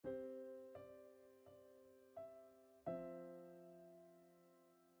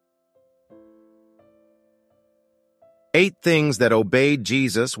8 things that obeyed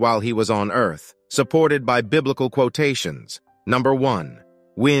Jesus while he was on earth, supported by biblical quotations. Number 1.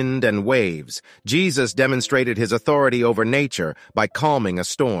 Wind and waves. Jesus demonstrated his authority over nature by calming a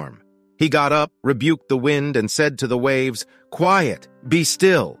storm. He got up, rebuked the wind, and said to the waves, "Quiet, be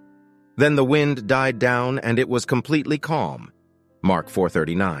still." Then the wind died down and it was completely calm. Mark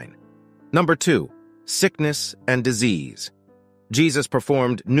 4:39. Number 2. Sickness and disease. Jesus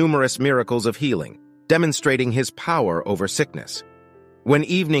performed numerous miracles of healing, demonstrating his power over sickness. When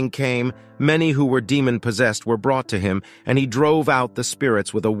evening came, many who were demon-possessed were brought to him, and he drove out the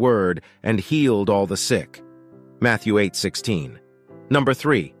spirits with a word and healed all the sick. Matthew 8:16. Number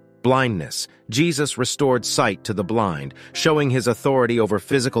 3. Blindness. Jesus restored sight to the blind, showing his authority over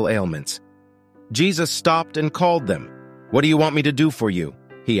physical ailments. Jesus stopped and called them. "What do you want me to do for you?"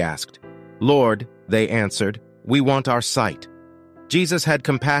 he asked. "Lord," they answered, "we want our sight." Jesus had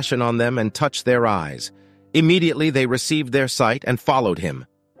compassion on them and touched their eyes. Immediately they received their sight and followed him.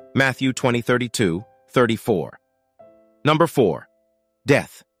 Matthew 20:32-34. Number 4.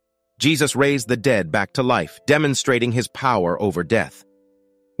 Death. Jesus raised the dead back to life, demonstrating his power over death.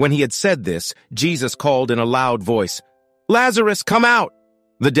 When he had said this, Jesus called in a loud voice, "Lazarus, come out!"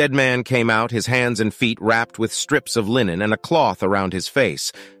 The dead man came out, his hands and feet wrapped with strips of linen and a cloth around his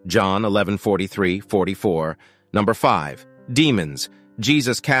face. John 11:43-44. Number 5. Demons.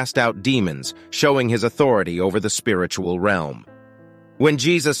 Jesus cast out demons, showing his authority over the spiritual realm. When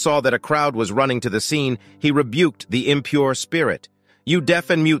Jesus saw that a crowd was running to the scene, he rebuked the impure spirit. "You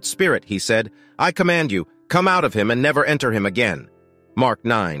deaf and mute spirit," he said, "I command you, come out of him and never enter him again." Mark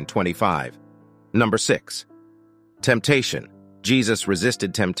 9:25. Number 6. Temptation. Jesus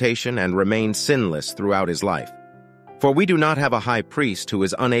resisted temptation and remained sinless throughout his life. For we do not have a high priest who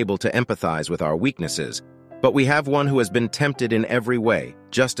is unable to empathize with our weaknesses, but we have one who has been tempted in every way,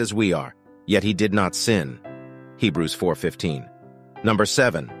 just as we are, yet he did not sin. Hebrews 4:15. Number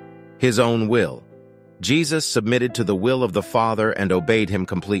 7. His own will. Jesus submitted to the will of the Father and obeyed him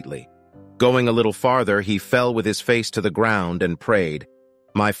completely. Going a little farther, he fell with his face to the ground and prayed,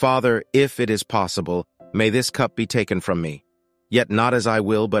 "My Father, if it is possible, may this cup be taken from me. Yet not as I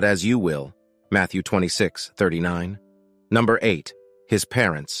will, but as you will." Matthew 26:39. Number 8. His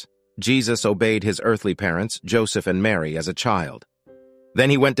parents. Jesus obeyed his earthly parents, Joseph and Mary, as a child. Then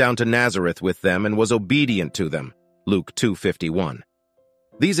he went down to Nazareth with them and was obedient to them. Luke 2:51.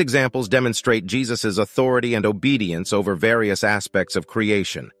 These examples demonstrate Jesus' authority and obedience over various aspects of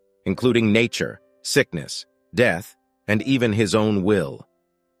creation, including nature, sickness, death, and even his own will.